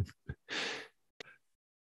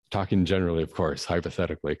 Talking generally, of course,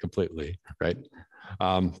 hypothetically, completely, right?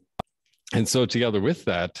 And so together with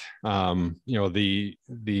that,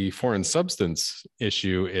 the foreign substance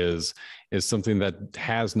issue is something that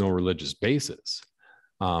has no religious basis.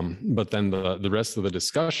 But then the rest of the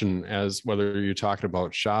discussion, as whether you're talking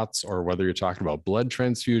about shots or whether you're talking about blood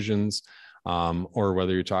transfusions, or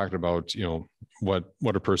whether you're talking about,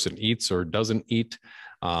 what a person eats or doesn't eat,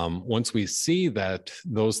 once we see that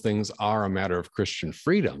those things are a matter of Christian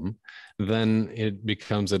freedom, then it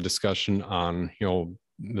becomes a discussion on,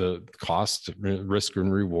 the cost, risk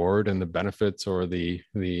and reward, and the benefits or the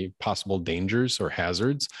possible dangers or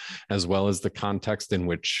hazards, as well as the context in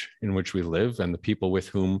which we live and the people with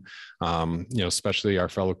whom, especially our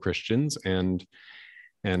fellow Christians, and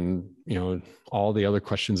all the other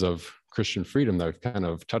questions of Christian freedom that we've kind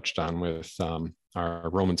of touched on with our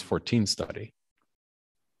Romans 14 study.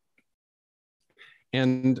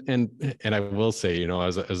 And I will say,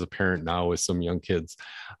 as a parent now with some young kids,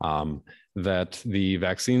 that the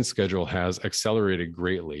vaccine schedule has accelerated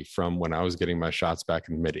greatly from when I was getting my shots back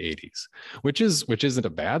in the mid 80s, which isn't a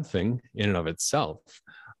bad thing in and of itself,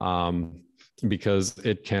 because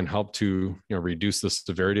it can help to reduce the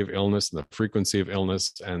severity of illness and the frequency of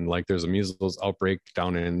illness. And like there's a measles outbreak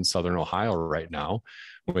down in Southern Ohio right now,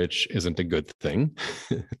 which isn't a good thing.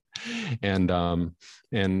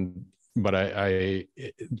 But I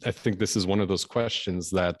think this is one of those questions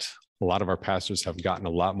that a lot of our pastors have gotten a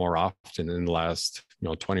lot more often in the last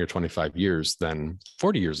 20 or 25 years than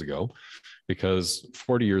 40 years ago, because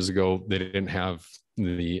 40 years ago they didn't have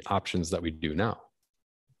the options that we do now.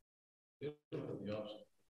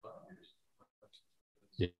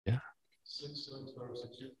 Yeah. 6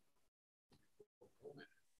 years.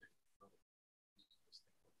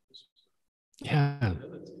 Yeah.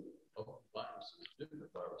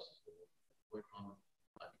 Different viruses work on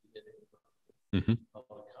Mm-hmm. how to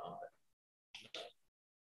combat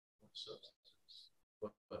substances,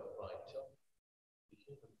 but by telling the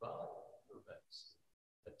human body prevents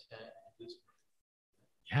attack this.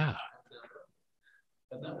 Yeah.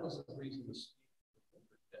 And that was the reason to speak the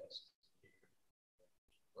text.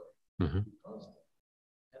 Mm-hmm. Because,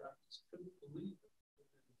 and I just couldn't believe it.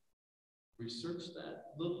 Research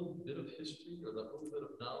that little bit of history or that little bit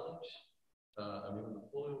of knowledge. The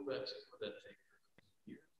polio vaccine, would that take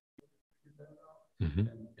years to figure that out? Mm-hmm.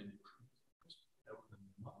 And within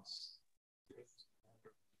months,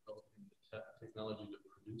 developing the technology to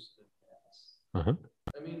produce it in mass. Uh-huh.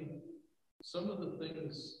 Some of the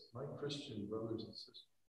things my Christian brothers and sisters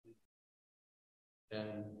do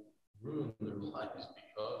and ruin their lives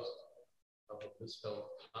because of a misheld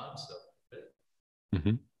concept of it.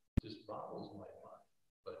 Mm-hmm. Just boggles my mind,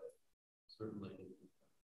 but certainly.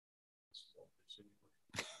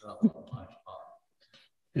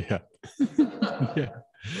 Yeah. Yeah.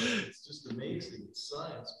 It's just amazing the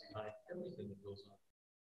science behind everything that goes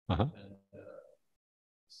on. Uh-huh. And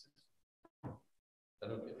I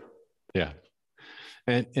don't get it. Yeah.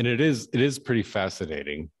 And it is pretty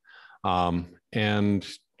fascinating. And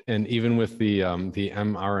even with the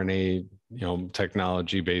mRNA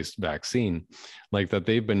technology-based vaccine, like that,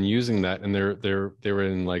 they've been using that, and they were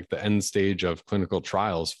in like the end stage of clinical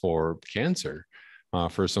trials for cancer,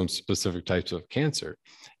 for some specific types of cancer.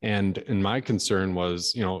 And my concern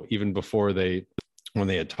was, even before when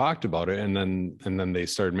they had talked about it, and then they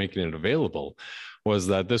started making it available, was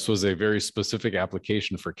that this was a very specific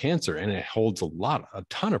application for cancer, and it holds a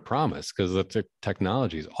ton of promise because the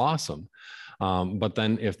technology is awesome. But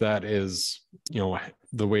then if that is,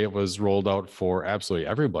 the way it was rolled out for absolutely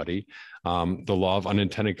everybody, the law of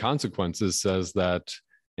unintended consequences says that,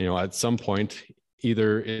 at some point,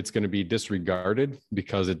 either it's going to be disregarded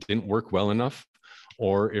because it didn't work well enough,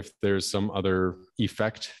 or if there's some other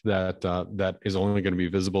effect that is only going to be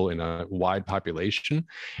visible in a wide population,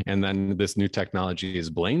 and then this new technology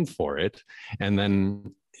is blamed for it, and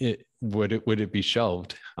then would it be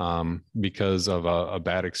shelved because of a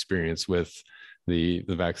bad experience with the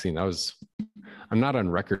vaccine? I'm not on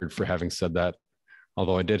record for having said that,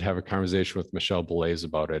 although I did have a conversation with Michelle Blaise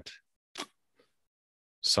about it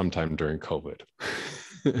sometime during COVID.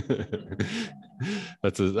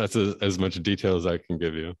 That's as much detail as I can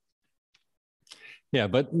give you. Yeah,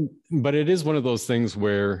 but it is one of those things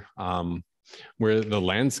where where the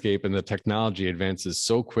landscape and the technology advances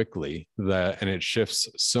so quickly and it shifts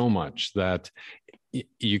so much that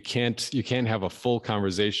you can't have a full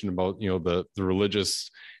conversation about the religious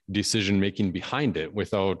decision making behind it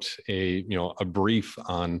without a brief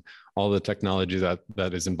on all the technology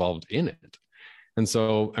that is involved in it. And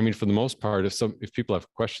so, I mean, for the most part, if people have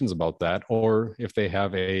questions about that, or if they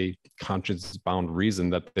have a conscience-bound reason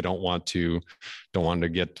that they don't want to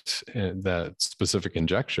get that specific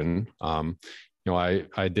injection,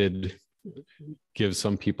 I did give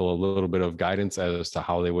some people a little bit of guidance as to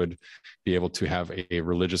how they would be able to have a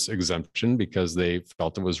religious exemption, because they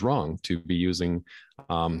felt it was wrong to be using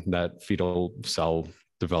that fetal cell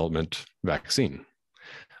development vaccine.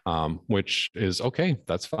 Which is okay.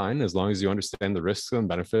 That's fine, as long as you understand the risks and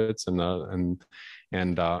benefits and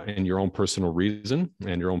your own personal reason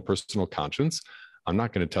and your own personal conscience. I'm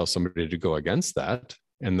not going to tell somebody to go against that.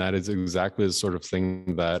 And that is exactly the sort of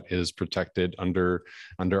thing that is protected under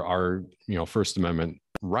our First Amendment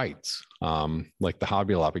rights. Like the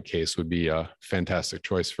Hobby Lobby case would be a fantastic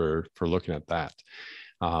choice for looking at that.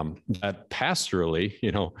 That pastorally,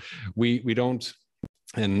 we don't.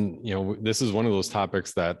 And, this is one of those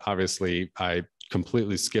topics that obviously I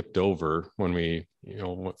completely skipped over when we,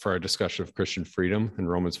 for our discussion of Christian freedom in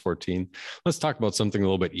Romans 14. Let's talk about something a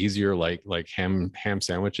little bit easier, like ham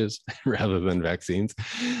sandwiches rather than vaccines.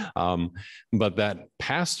 But that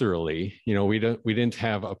pastorally, we didn't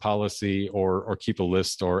have a policy or keep a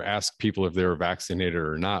list or ask people if they were vaccinated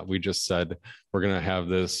or not. We just said, we're going to have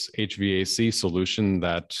this HVAC solution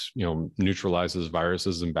that, neutralizes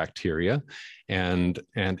viruses and bacteria. And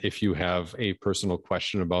if you have a personal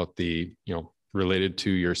question about the, related to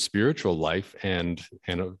your spiritual life and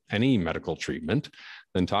any medical treatment,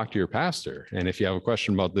 then talk to your pastor. And if you have a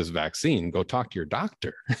question about this vaccine, go talk to your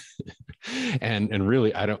doctor. and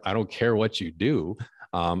really, I don't care what you do,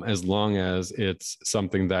 as long as it's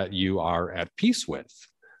something that you are at peace with,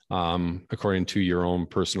 according to your own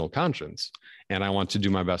personal conscience. And I want to do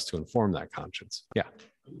my best to inform that conscience. Yeah.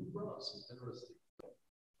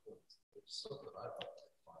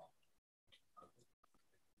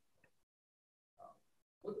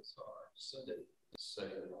 What is our Sunday say you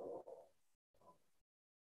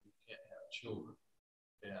can't have children,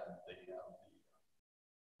 and they have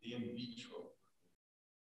the in vitro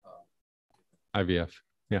IVF,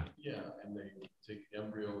 yeah. Yeah, and they take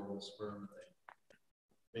embryo and sperm, and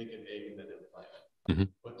they make an egg and then implant it. Mm-hmm.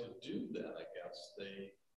 But to do that, I guess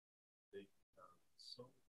they so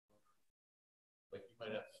like you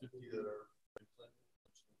might have 50 that are implanted.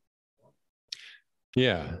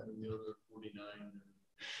 Yeah. And the other 49.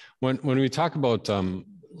 When we talk about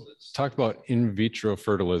in vitro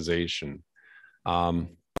fertilization,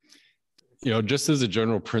 just as a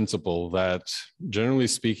general principle, that generally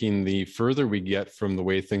speaking, the further we get from the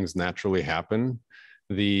way things naturally happen,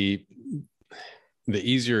 the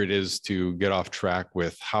easier it is to get off track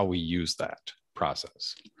with how we use that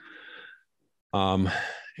process. And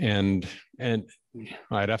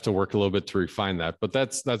I'd have to work a little bit to refine that, but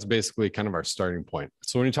that's basically kind of our starting point.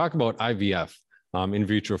 So when you talk about IVF, in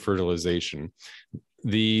vitro fertilization,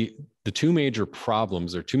 the two major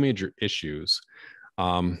problems or two major issues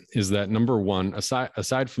is that, number one,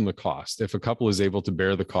 aside from the cost, if a couple is able to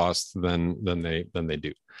bear the cost, then they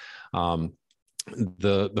do.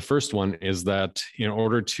 The first one is that in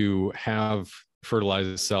order to have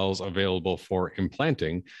fertilized cells available for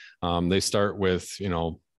implanting, they start with,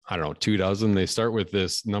 24. They start with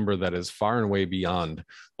this number that is far and away beyond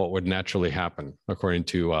what would naturally happen according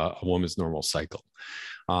to a woman's normal cycle.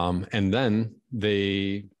 And then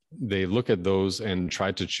they look at those and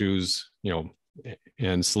try to choose,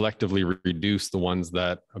 and selectively reduce the ones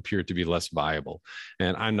that appear to be less viable.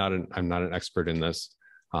 And I'm not an expert in this.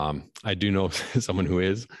 I do know someone who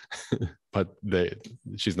is, but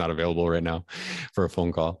she's not available right now for a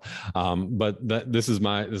phone call. But this is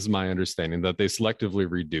my understanding, that they selectively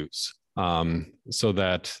reduce, so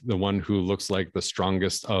that the one who looks like the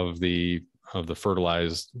strongest of the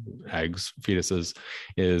fertilized eggs, fetuses,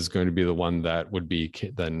 is going to be the one that would be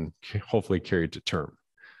then hopefully carried to term.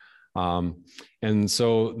 And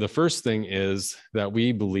so the first thing is that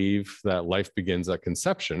we believe that life begins at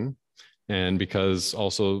conception. And because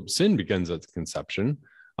also sin begins at conception,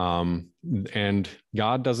 and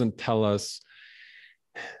God doesn't tell us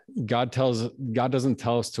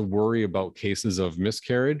to worry about cases of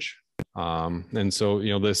miscarriage. And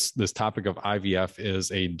so, this topic of IVF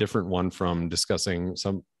is a different one from talking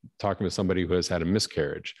to somebody who has had a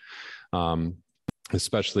miscarriage.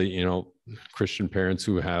 especially, you know, Christian parents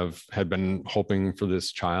who had been hoping for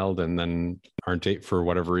this child and then for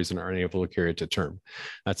whatever reason, aren't able to carry it to term.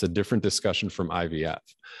 That's a different discussion from IVF.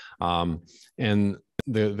 And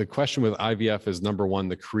the question with IVF is, number one,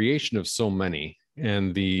 the creation of so many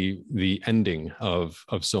and the ending of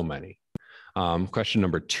so many. Question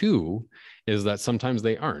number two is that sometimes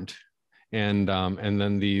they aren't. And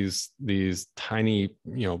then these tiny,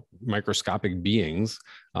 you know, microscopic beings,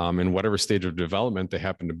 in whatever stage of development they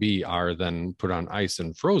happen to be, are then put on ice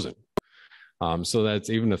and frozen. So that's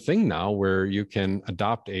even a thing now where you can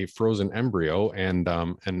adopt a frozen embryo and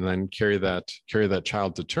then carry that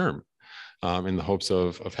child to term, in the hopes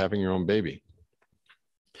of having your own baby.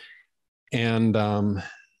 And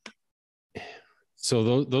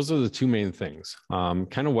so those are the two main things.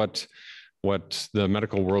 Kind of what the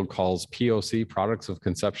medical world calls POC, products of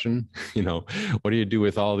conception. You know, what do you do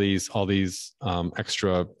with all these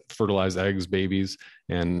extra fertilized eggs, babies,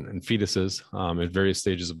 and fetuses at various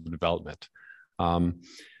stages of development?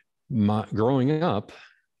 Growing up,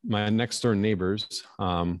 my next door neighbors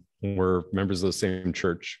were members of the same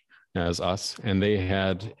church as us, and they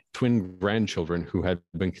had twin grandchildren who had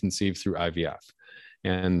been conceived through IVF.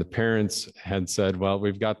 And the parents had said, well,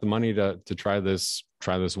 we've got the money to try this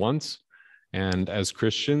once. And as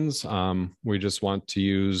Christians, we just want to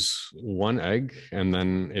use one egg, and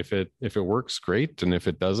then if it works, great, and if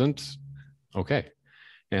it doesn't, okay.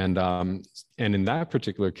 And in that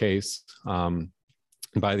particular case,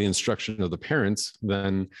 by the instruction of the parents,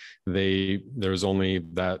 then there was only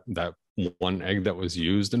that one egg that was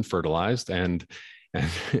used and fertilized, and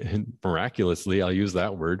miraculously, I'll use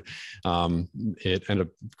that word, it ended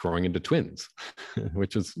up growing into twins,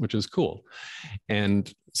 which is cool.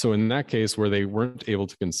 And so in that case where they weren't able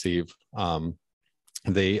to conceive,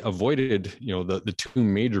 they avoided, you know, the two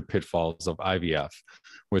major pitfalls of IVF,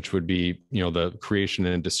 which would be, you know, the creation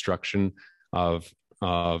and destruction of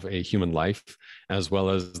a human life, as well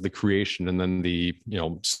as the creation and then the, you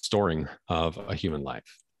know, storing of a human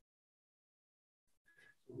life.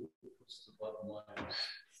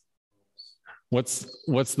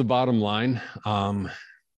 What's the bottom line?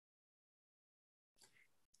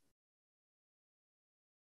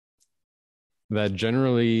 That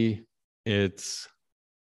generally it's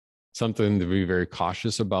something to be very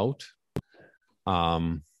cautious about.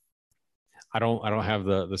 I don't have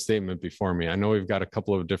the statement before me. I know we've got a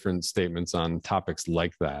couple of different statements on topics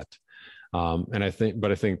like that. And I think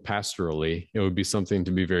pastorally, it would be something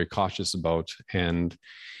to be very cautious about, and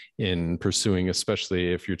in pursuing,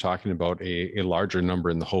 especially if you're talking about a larger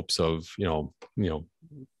number in the hopes of, you know,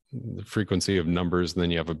 the frequency of numbers, and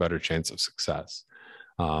then you have a better chance of success.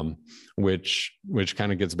 Which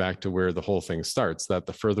kind of gets back to where the whole thing starts, that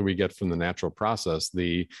the further we get from the natural process,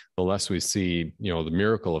 the less we see, you know, the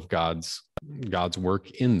miracle of God's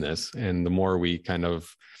work in this, and the more we kind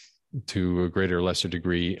of, to a greater or lesser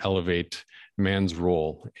degree, elevate man's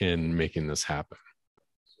role in making this happen.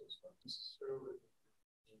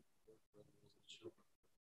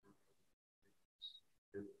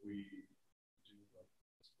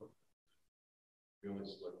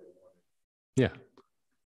 Yeah.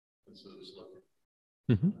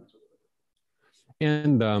 Mm-hmm.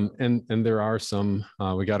 And there are some,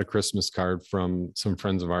 we got a Christmas card from some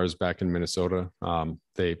friends of ours back in Minnesota.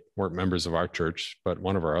 They weren't members of our church, but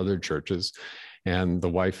one of our other churches. And the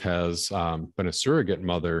wife has been a surrogate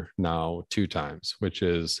mother now 2 times, which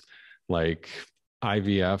is like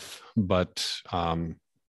IVF, but, you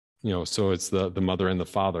know, so it's the mother and the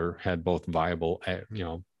father had both viable, you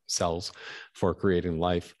know, cells for creating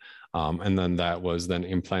life. And then that was then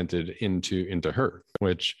implanted into her,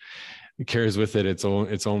 which carries with it its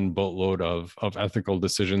own boatload of ethical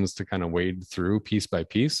decisions to kind of wade through piece by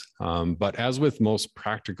piece. But as with most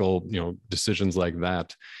practical, you know, decisions like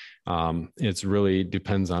that, it's really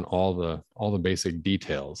depends on all the basic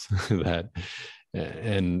details that,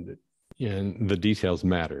 and the details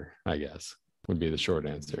matter, I guess, would be the short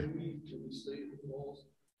answer.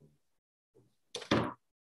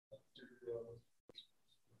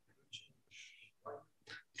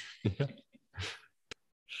 Yeah.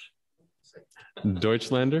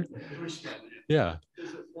 Deutschlander? Yeah.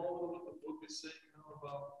 Does it follow what the book is saying now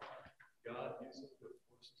about God using the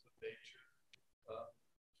forces of nature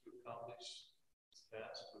to accomplish his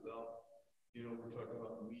task without, you know, we're talking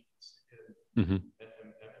about meats and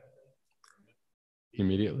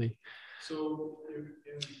immediately. So if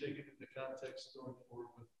we take it into context going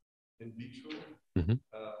forward with in vitro,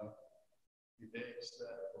 the eggs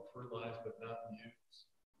that are fertilized but not used,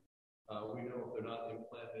 we know if they're not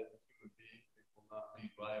implanted in human beings, they will not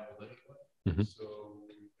be viable anyway. So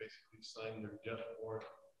we basically sign their death warrant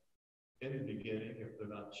in the beginning if they're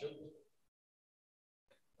not chosen.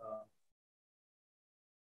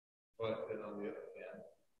 But then on the other hand,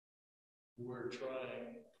 we're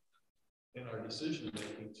trying in our decision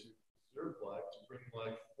making to preserve life, to bring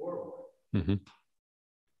life forward. Mm-hmm. And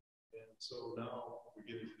so now we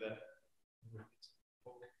get into that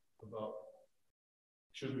about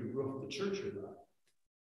should we roof the church or not?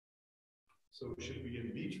 So should we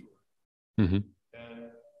in vitro? Mm-hmm.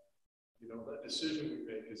 And you know, that decision we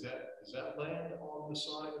make, is that land on the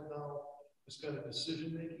side of now this kind of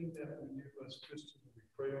decision making that we do as Christians when we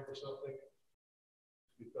pray over something?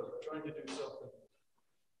 Because we're trying to do something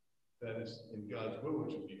that is in God's will,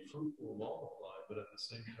 which would be fruitful and multiply, but at the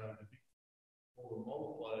same time to be full and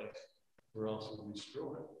multiplying, we're also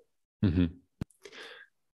destroying. Mm-hmm.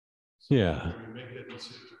 So yeah. we make that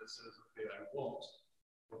decision that says, okay, I won't.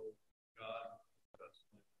 Well, God, that's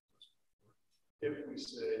my if we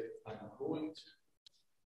say, I'm going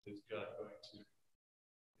to, is God going to?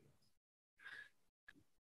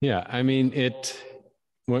 Yeah, I mean,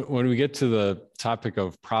 when we get to the topic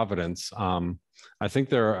of providence, I think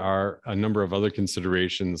there are a number of other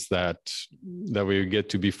considerations that we would get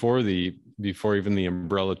to before even the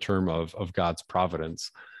umbrella term of God's providence.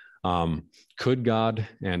 Could God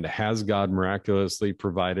and has God miraculously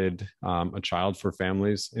provided a child for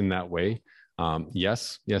families in that way?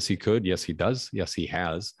 Yes, he could. Yes, he does. Yes, he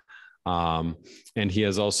has. And he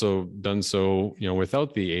has also done so,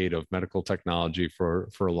 without the aid of medical technology for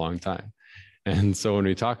a long time. And so when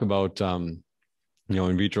we talk about, in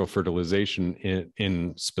vitro fertilization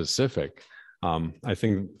in specific, I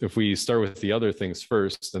think if we start with the other things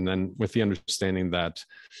first, and then with the understanding that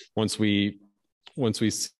once we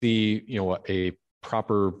see, a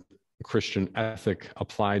proper Christian ethic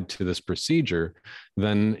applied to this procedure,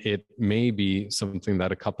 then it may be something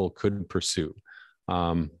that a couple could pursue.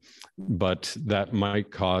 But that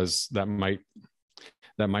might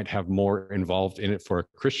have more involved in it for a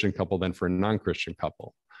Christian couple than for a non-Christian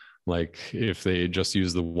couple. Like if they just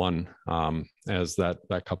use the one, as that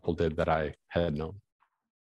couple did that I had known.